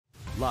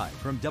Live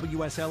from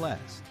WSLS,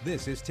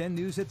 this is 10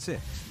 News at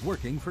 6,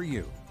 working for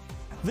you.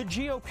 The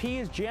GOP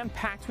is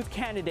jam-packed with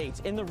candidates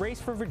in the race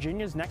for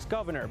Virginia's next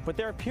governor, but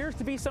there appears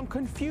to be some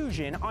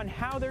confusion on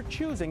how they're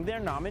choosing their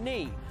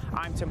nominee.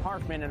 I'm Tim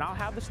Harfman, and I'll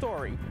have the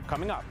story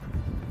coming up.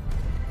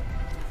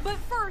 But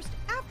first,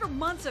 after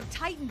months of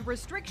tightened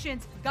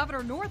restrictions,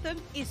 Governor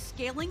Northam is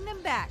scaling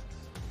them back.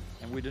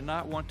 And we do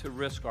not want to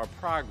risk our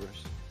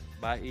progress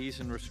by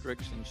easing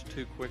restrictions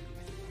too quickly.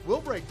 We'll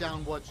break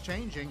down what's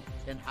changing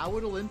and how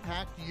it'll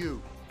impact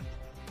you.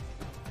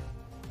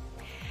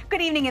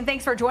 Good evening and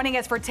thanks for joining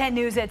us for 10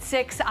 News at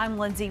 6. I'm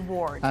Lindsay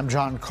Ward. I'm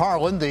John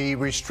Carlin. The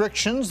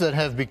restrictions that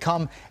have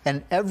become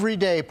an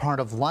everyday part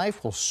of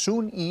life will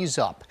soon ease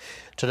up.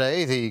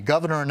 Today, the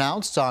governor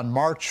announced on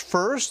March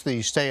 1st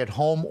the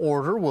stay-at-home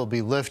order will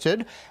be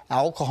lifted.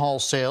 Alcohol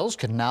sales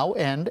can now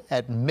end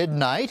at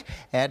midnight,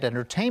 and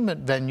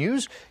entertainment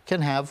venues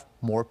can have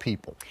more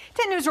people.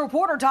 10 News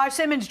reporter Tosh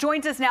Simmons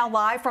joins us now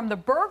live from the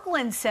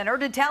Berglund Center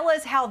to tell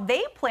us how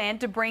they plan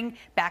to bring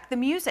back the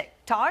music.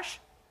 Tosh?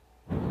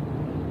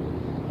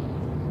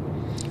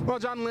 Well,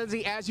 John and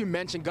Lindsay, as you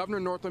mentioned, Governor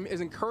Northam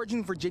is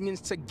encouraging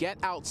Virginians to get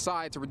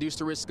outside to reduce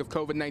the risk of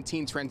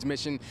COVID-19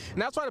 transmission.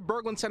 And that's why the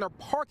Berglund Center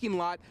parking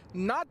lot,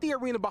 not the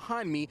arena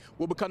behind me,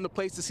 will become the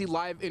place to see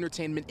live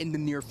entertainment in the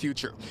near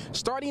future.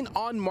 Starting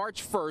on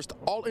March 1st,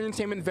 all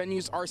entertainment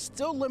venues are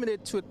still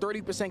limited to a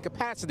 30%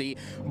 capacity,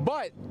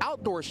 but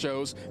outdoor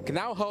shows can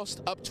now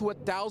host up to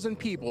 1,000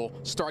 people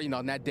starting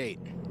on that date.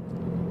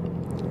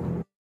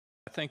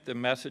 I think the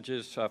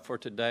messages for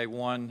today,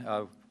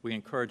 one, we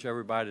encourage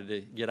everybody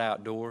to get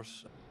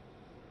outdoors.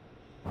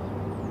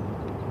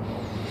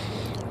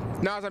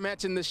 Now, as I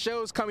mentioned, the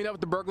shows coming up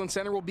at the Berglund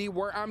Center will be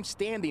where I'm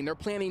standing. They're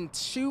planning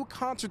 2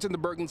 concerts in the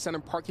Berglund Center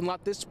parking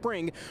lot this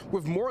spring,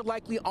 with more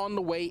likely on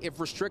the way if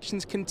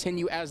restrictions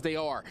continue as they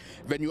are.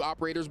 Venue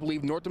operators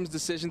believe Northam's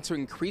decision to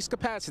increase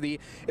capacity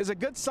is a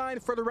good sign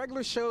for the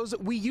regular shows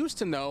we used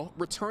to know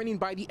returning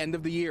by the end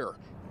of the year.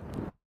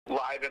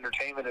 Live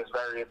entertainment is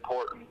very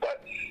important,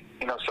 but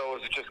so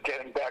is just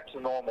getting back to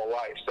normal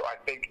life. So I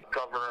think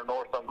Governor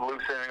Northam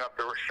loosening up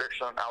the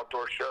restriction on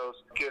outdoor shows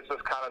gives us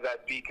kind of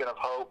that beacon of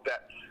hope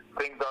that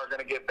things are going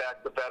to get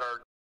back to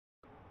better.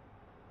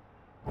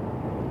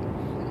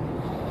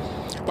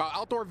 While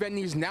outdoor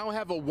venues now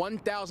have a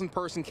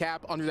 1,000-person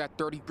cap under that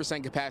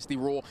 30% capacity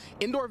rule,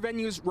 indoor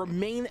venues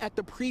remain at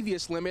the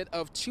previous limit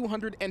of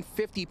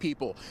 250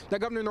 people. Now,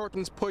 Governor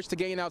Northam's push to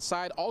getting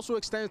outside also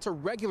extended to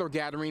regular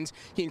gatherings.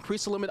 He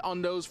increased the limit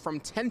on those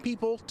from 10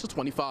 people to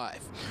 25.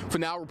 For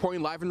now,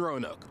 reporting live in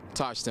Roanoke,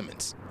 Tosh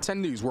Simmons,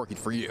 10 News working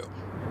for you.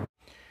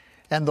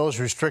 And those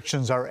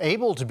restrictions are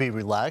able to be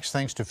relaxed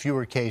thanks to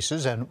fewer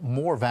cases and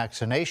more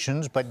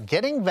vaccinations, but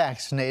getting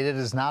vaccinated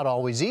is not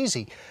always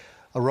easy.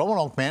 A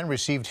Roanoke man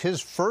received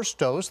his first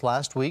dose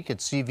last week at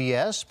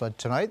CVS, but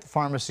tonight the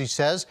pharmacy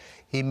says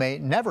he may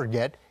never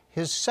get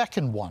his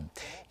second one.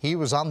 He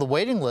was on the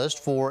waiting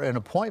list for an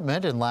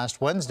appointment, and last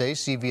Wednesday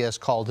CVS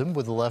called him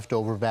with a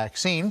leftover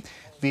vaccine.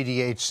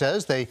 VDH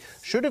says they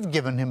should have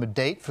given him a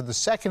date for the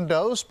second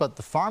dose, but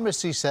the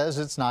pharmacy says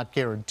it's not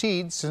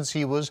guaranteed since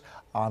he was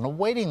on a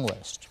waiting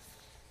list.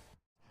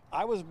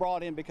 I was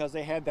brought in because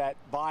they had that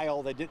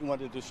vial they didn't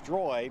want to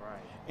destroy,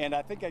 and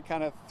I think I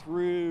kind of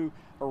threw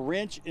a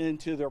wrench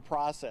into their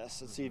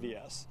process at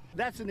CVS.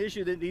 That's an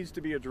issue that needs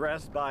to be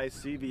addressed by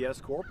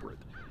CVS corporate,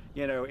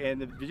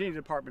 and the Virginia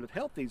Department of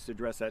Health needs to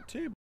address that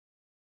too.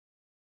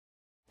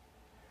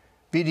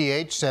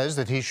 VDH says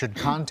that he should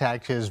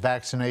contact his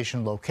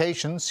vaccination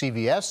location.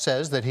 CVS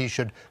says that he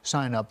should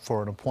sign up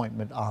for an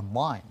appointment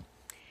online.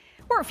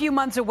 We're a few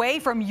months away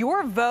from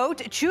your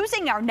vote,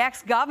 choosing our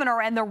next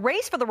governor, and the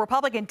race for the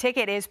Republican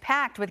ticket is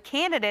packed with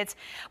candidates,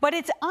 but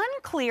it's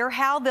unclear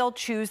how they'll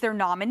choose their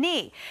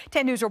nominee.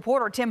 10 News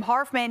reporter Tim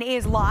Harfman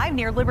is live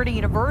near Liberty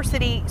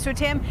University. So,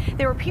 Tim,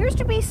 there appears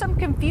to be some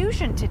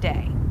confusion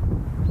today.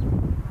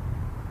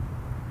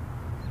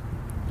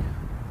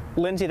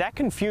 Lindsay, that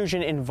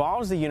confusion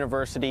involves the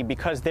university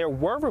because there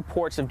were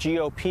reports of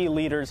GOP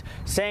leaders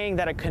saying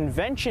that a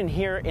convention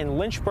here in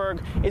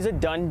Lynchburg is a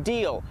done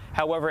deal.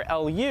 However,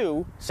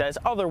 LU says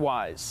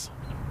otherwise.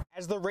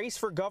 As the race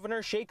for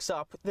governor shakes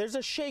up, there's a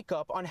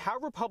shakeup on how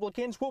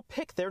Republicans will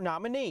pick their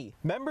nominee.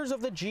 Members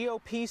of the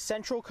GOP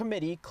Central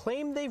Committee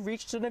claim they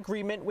reached an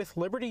agreement with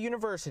Liberty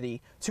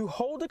University to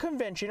hold a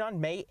convention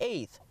on May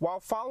 8th while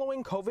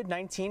following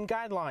COVID-19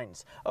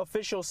 guidelines.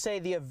 Officials say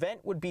the event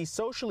would be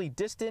socially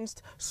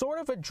distanced, sort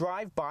of a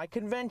drive-by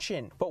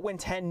convention. But when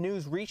 10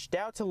 News reached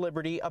out to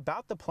Liberty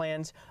about the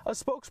plans, a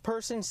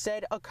spokesperson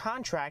said a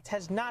contract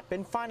has not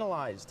been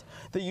finalized.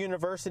 The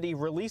university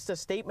released a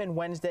statement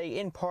Wednesday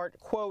in part,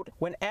 quote,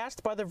 When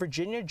asked by the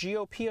Virginia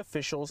GOP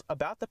officials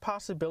about the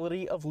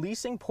possibility of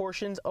leasing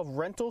portions of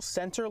rental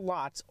center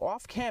lots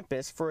off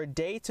campus for a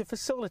day to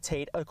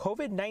facilitate a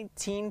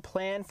COVID-19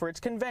 plan for its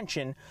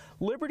convention,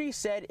 Liberty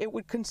said it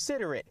would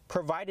consider it,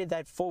 provided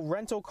that full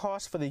rental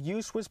cost for the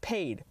use was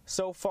paid.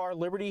 So far,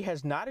 Liberty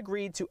has not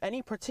agreed to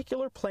any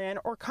particular plan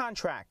or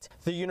contract.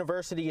 The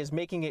university is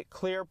making it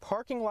clear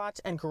parking lots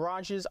and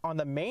garages on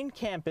the main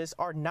campus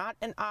are not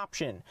an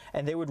option,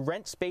 and they would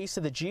rent space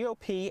to the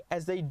GOP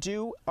as they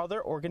do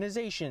other organizations.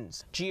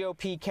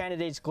 GOP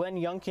candidates Glenn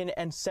Youngkin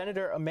and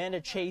Senator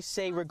Amanda Chase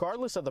say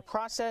regardless of the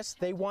process,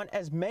 they want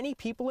as many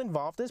people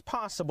involved as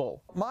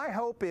possible. My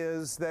hope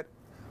is that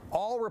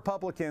all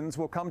Republicans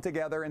will come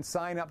together and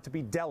sign up to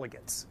be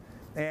delegates.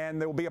 And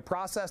there will be a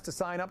process to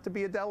sign up to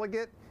be a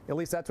delegate. At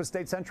least that's what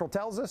State Central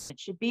tells us. It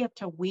should be up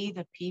to we,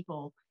 the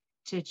people,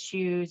 to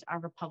choose our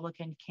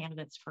Republican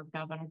candidates for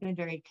governor. I've been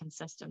very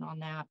consistent on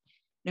that,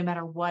 no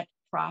matter what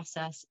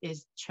process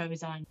is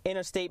chosen. In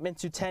a statement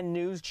to 10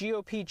 News,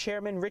 GOP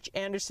Chairman Rich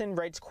Anderson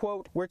writes,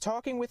 quote, "We're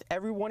talking with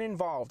everyone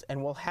involved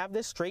and we'll have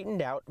this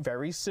straightened out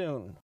very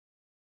soon."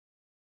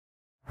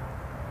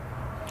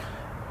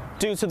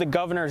 Due to the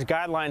governor's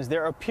guidelines,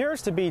 there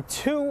appears to be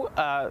two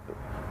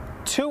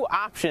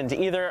options: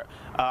 either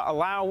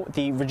allow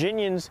the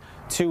Virginians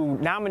to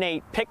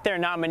pick their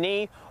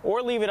nominee,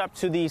 or leave it up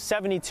to the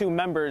 72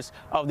 members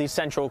of the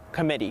Central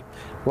Committee.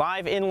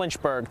 Live in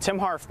Lynchburg, Tim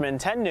Harfman,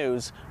 10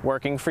 News,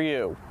 working for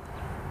you.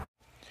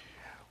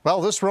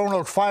 Well, this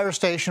Roanoke fire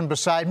station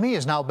beside me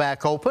is now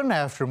back open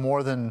after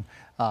more than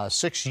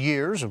 6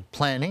 years of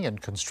planning and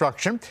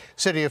construction.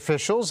 City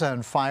officials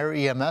and fire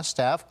EMS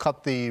staff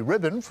cut the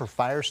ribbon for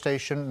fire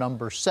station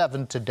number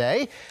 7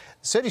 today.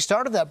 The city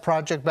started that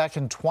project back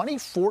in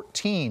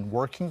 2014,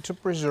 working to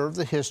preserve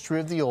the history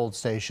of the old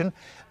station.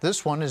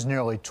 This one is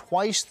nearly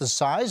twice the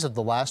size of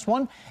the last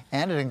one,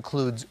 and it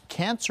includes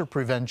cancer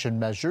prevention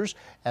measures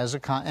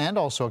and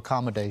also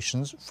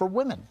accommodations for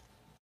women.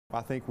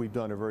 I think we've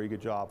done a very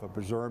good job of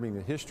preserving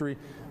the history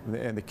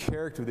and the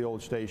character of the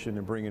old station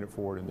and bringing it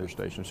forward in this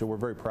station. So we're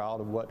very proud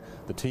of what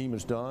the team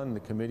has done, the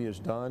committee has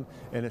done,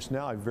 and it's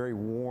now a very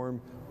warm,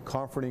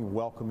 comforting,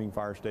 welcoming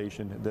fire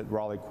station that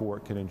Raleigh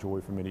Court can enjoy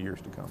for many years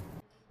to come.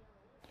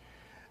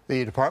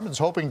 The department is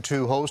hoping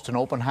to host an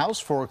open house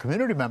for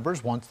community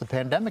members once the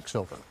pandemic's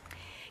over.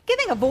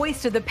 Giving a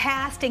voice to the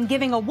past and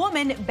giving a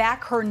woman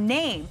back her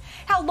name.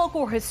 How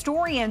local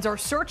historians are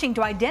searching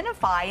to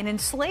identify an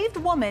enslaved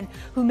woman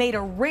who made a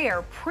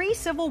rare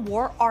pre-Civil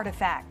War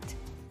artifact.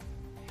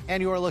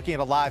 And you are looking at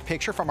a live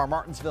picture from our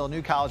Martinsville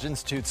New College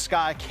Institute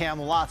sky cam.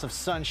 Lots of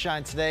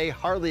sunshine today,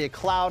 hardly a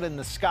cloud in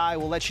the sky.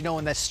 We'll let you know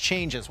when this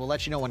changes. We'll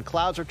let you know when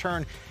clouds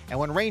return and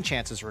when rain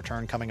chances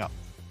return coming up.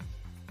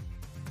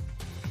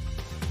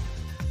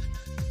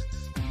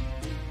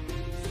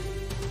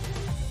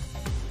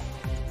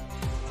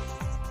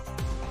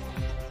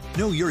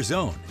 Know your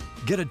zone.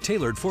 Get a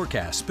tailored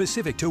forecast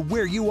specific to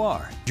where you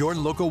are. Your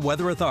local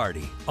weather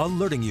authority,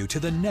 alerting you to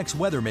the next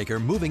weather maker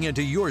moving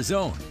into your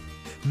zone,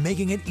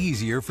 making it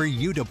easier for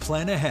you to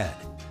plan ahead.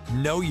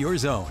 Know your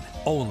zone,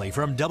 only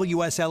from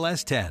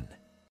WSLS 10.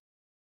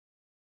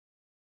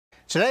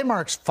 Today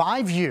marks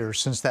 5 years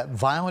since that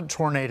violent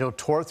tornado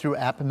tore through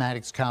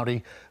Appomattox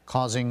County,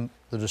 causing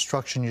the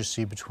destruction you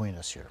see between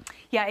us here.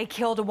 Yeah, it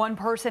killed one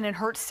person and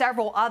hurt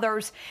several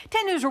others.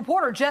 10 News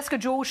reporter Jessica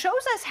Jewell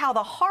shows us how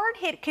the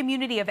hard-hit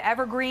community of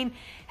Evergreen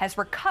has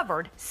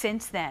recovered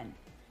since then.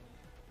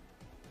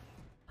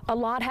 A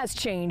lot has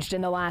changed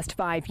in the last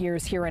 5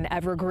 years here in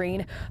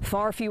Evergreen.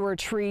 Far fewer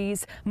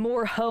trees,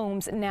 more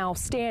homes now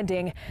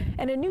standing,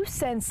 and a new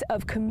sense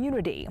of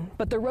community.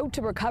 But the road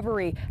to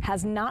recovery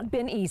has not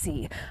been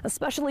easy,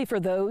 especially for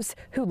those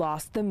who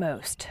lost the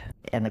most.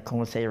 And of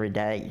course, every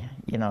day,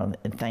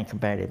 think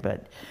about it,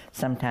 but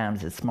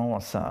sometimes it's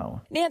more so.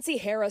 Nancy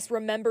Harris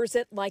remembers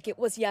it like it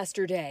was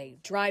yesterday,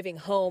 driving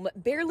home,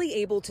 barely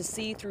able to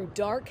see through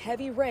dark,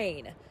 heavy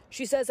rain.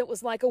 She says it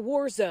was like a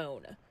war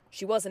zone.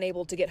 She wasn't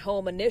able to get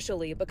home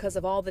initially because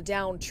of all the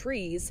downed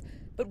trees,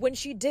 but when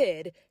she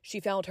did,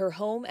 she found her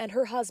home and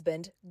her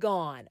husband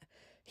gone.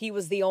 He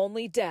was the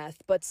only death,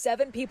 but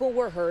 7 people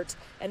were hurt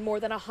and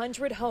more than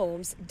 100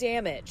 homes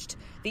damaged.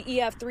 The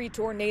EF3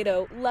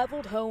 tornado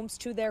leveled homes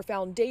to their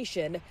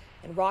foundation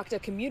and rocked a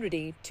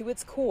community to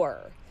its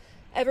core.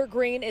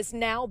 Evergreen is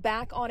now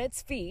back on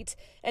its feet,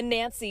 and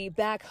Nancy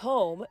back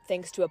home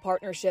thanks to a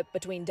partnership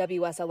between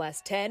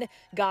WSLS 10,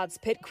 God's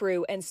Pit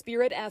Crew, and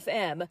Spirit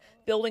FM,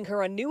 building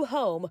her a new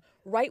home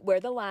right where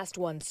the last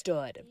one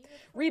stood.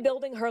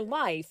 Rebuilding her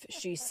life,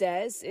 she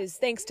says, is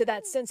thanks to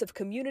that sense of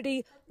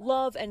community,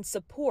 love, and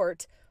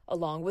support,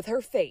 along with her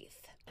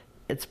faith.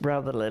 It's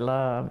brotherly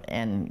love,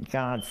 and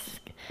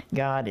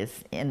God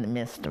is in the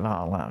midst of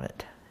all of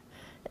it.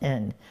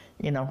 And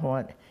you know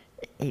what?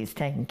 He's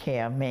taking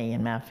care of me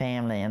and my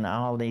family and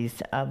all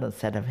these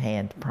others that have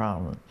had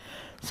problems.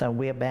 So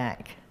we're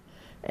back.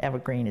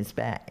 Evergreen is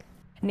back.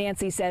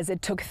 Nancy says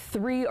it took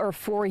 3 or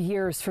 4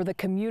 years for the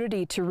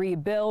community to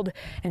rebuild,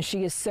 and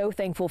she is so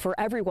thankful for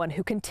everyone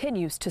who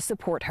continues to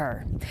support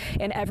her.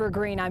 In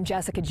Evergreen, I'm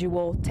Jessica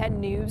Jewell, 10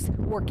 News,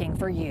 working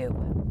for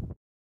you.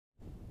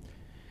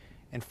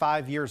 And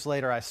 5 years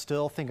later, I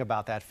still think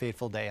about that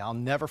fateful day. I'll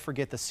never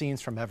forget the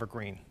scenes from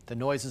Evergreen, the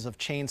noises of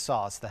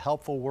chainsaws, the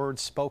helpful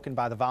words spoken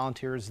by the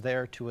volunteers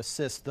there to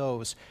assist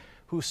those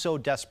who so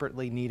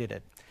desperately needed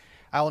it.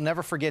 I will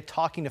never forget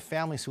talking to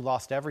families who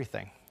lost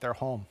everything, their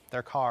home,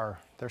 their car,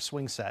 their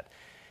swing set.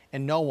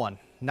 And no one,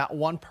 not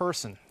one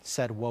person,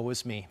 said, "Woe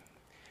is me."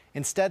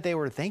 Instead, they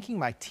were thanking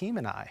my team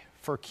and I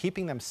for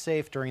keeping them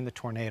safe during the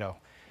tornado.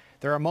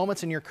 There are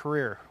moments in your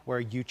career where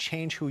you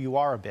change who you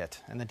are a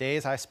bit, and the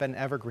days I spent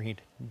in Evergreen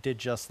did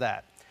just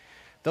that.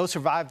 Those who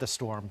survived the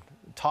storm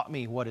taught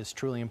me what is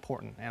truly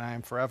important, and I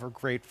am forever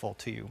grateful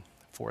to you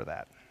for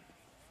that.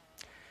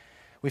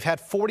 We've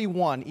had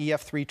 41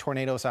 EF3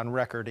 tornadoes on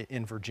record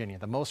in Virginia.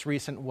 The most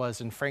recent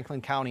was in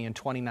Franklin County in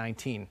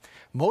 2019.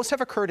 Most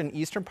have occurred in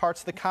eastern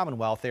parts of the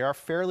Commonwealth. They are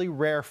fairly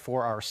rare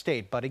for our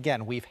state, but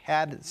again, we've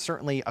had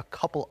certainly a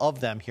couple of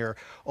them here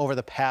over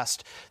the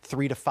past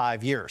 3 to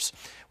 5 years.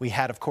 We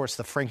had, of course,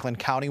 the Franklin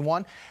County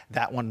one.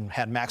 That one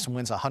had maximum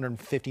winds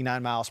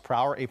 159 miles per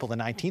hour, April the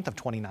 19th of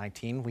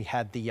 2019. We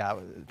had the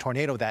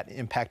tornado that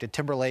impacted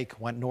Timberlake,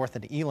 went north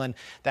into Elan.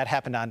 That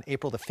happened on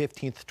April the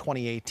 15th,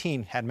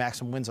 2018, had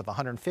maximum winds of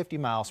 150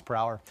 miles per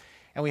hour.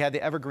 And we had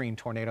the Evergreen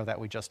tornado that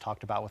we just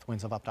talked about with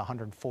winds of up to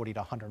 140 to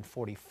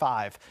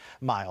 145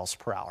 miles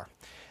per hour.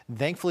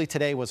 Thankfully,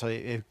 today was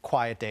a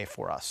quiet day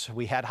for us.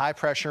 We had high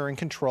pressure and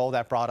control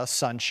that brought us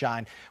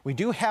sunshine. We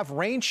do have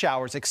rain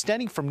showers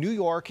extending from New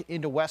York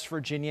into West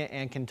Virginia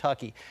and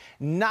Kentucky.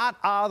 Not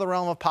out of the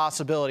realm of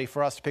possibility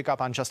for us to pick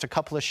up on just a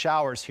couple of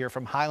showers here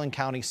from Highland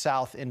County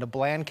south into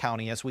Bland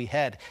County as we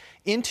head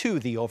into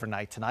the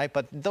overnight tonight,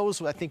 but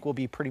those I think will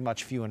be pretty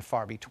much few and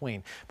far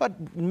between.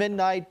 But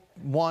midnight,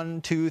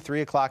 1, 2,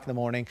 3 o'clock in the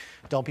morning,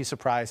 don't be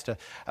surprised to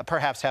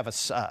perhaps have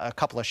a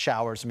couple of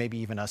showers, maybe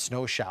even a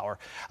snow shower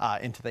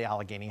into the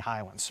Allegheny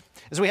Highlands.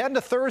 As we head into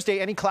Thursday,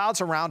 any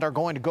clouds around are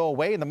going to go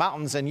away in the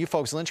mountains, and you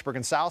folks in Lynchburg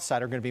and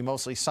Southside are going to be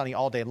mostly sunny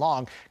all day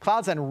long.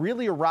 Clouds then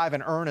really arrive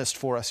in earnest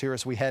for us here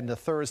as we head into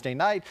Thursday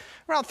night.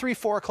 Around 3,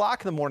 4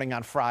 o'clock in the morning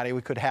on Friday,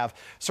 we could have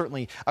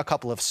certainly a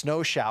couple of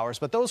snow showers,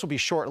 but those will be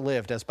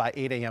short-lived as by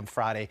 8 a.m.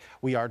 Friday,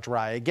 we are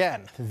dry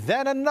again.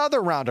 Then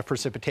another round of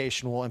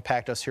precipitation will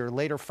impact us here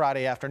later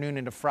Friday afternoon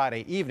into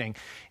Friday evening.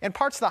 And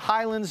parts of the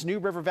Highlands, New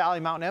River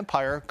Valley, Mountain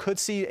Empire could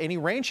see any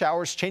rain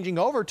showers changing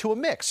over to a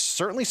mix.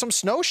 Certainly some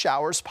snow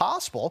showers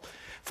possible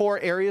for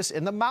areas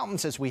in the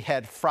mountains as we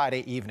head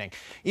Friday evening.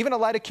 Even a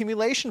light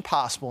accumulation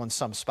possible in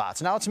some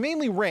spots. Now it's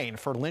mainly rain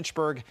for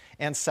Lynchburg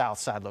and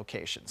Southside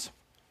locations.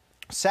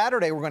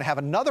 Saturday, we're going to have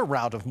another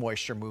round of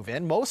moisture move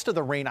in. Most of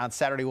the rain on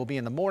Saturday will be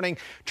in the morning,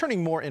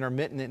 turning more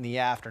intermittent in the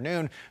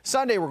afternoon.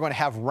 Sunday, we're going to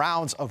have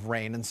rounds of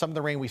rain, and some of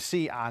the rain we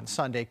see on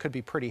Sunday could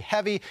be pretty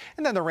heavy,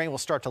 and then the rain will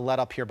start to let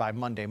up here by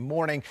Monday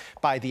morning.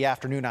 By the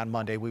afternoon on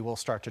Monday, we will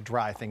start to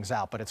dry things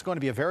out, but it's going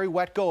to be a very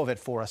wet go of it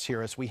for us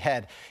here as we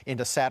head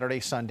into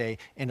Saturday, Sunday,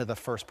 into the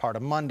first part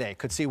of Monday.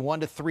 Could see 1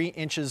 to 3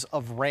 inches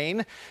of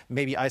rain,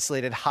 maybe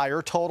isolated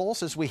higher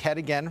totals as we head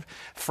again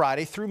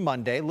Friday through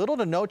Monday. Little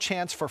to no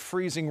chance for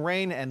freezing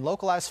rain, and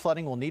localized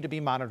flooding will need to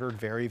be monitored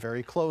very,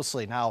 very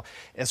closely. Now,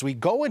 as we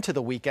go into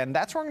the weekend,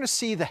 that's where we're going to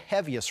see the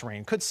heaviest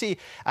rain. Could see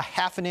a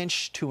 ½ an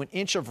inch to an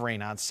inch of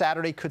rain on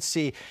Saturday. Could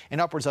see an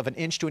upwards of 1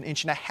 inch to 1.5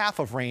 inches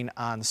of rain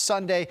on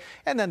Sunday.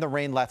 And then the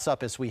rain lets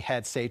up as we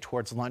head, say,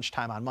 towards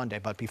lunchtime on Monday.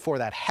 But before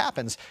that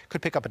happens,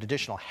 could pick up an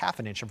additional ½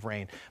 an inch of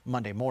rain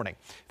Monday morning.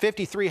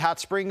 53 Hot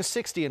Springs,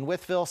 60 in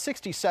Wytheville,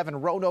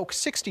 67 Roanoke,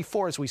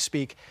 64 as we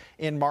speak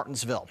in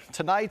Martinsville.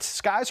 Tonight,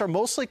 skies are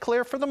mostly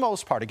clear for the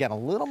most part. Again, a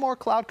little more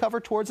cloud cover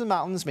towards the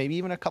mountains, maybe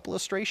even a couple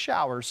of stray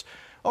showers.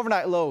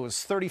 Overnight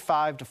lows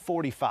 35 to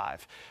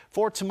 45.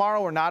 For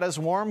tomorrow, we're not as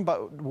warm,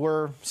 but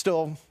we're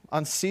still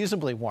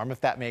unseasonably warm,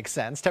 if that makes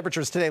sense.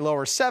 Temperatures today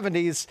lower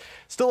 70s,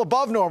 still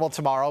above normal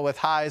tomorrow with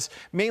highs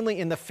mainly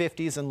in the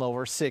 50s and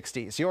lower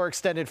 60s. Your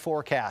extended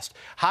forecast.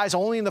 Highs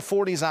only in the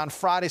 40s on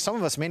Friday. Some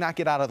of us may not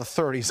get out of the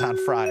 30s on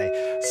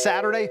Friday.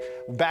 Saturday,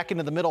 back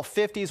into the middle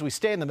 50s. We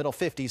stay in the middle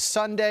 50s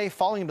Sunday,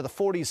 falling into the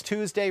 40s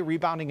Tuesday,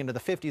 rebounding into the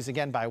 50s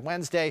again by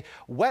Wednesday.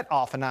 Wet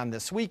off and on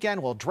this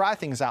weekend. We'll dry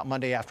things out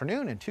Monday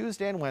afternoon, and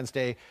Tuesday and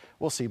Wednesday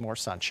we'll see more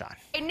sunshine.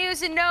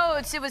 News and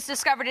notes. It was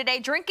discovered today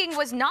drinking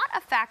was not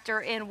a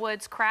factor in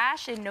Wood's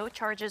crash, and no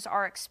charges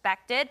are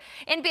expected.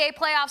 NBA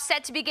playoffs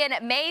set to begin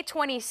May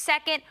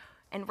 22nd.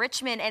 And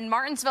Richmond and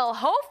Martinsville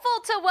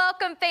hopeful to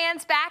welcome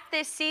fans back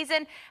this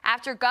season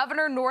after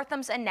Governor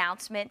Northam's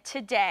announcement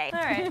today. All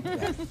right.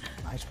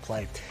 Nice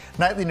play.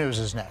 Nightly news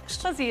is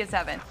next. We'll see you at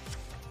 7.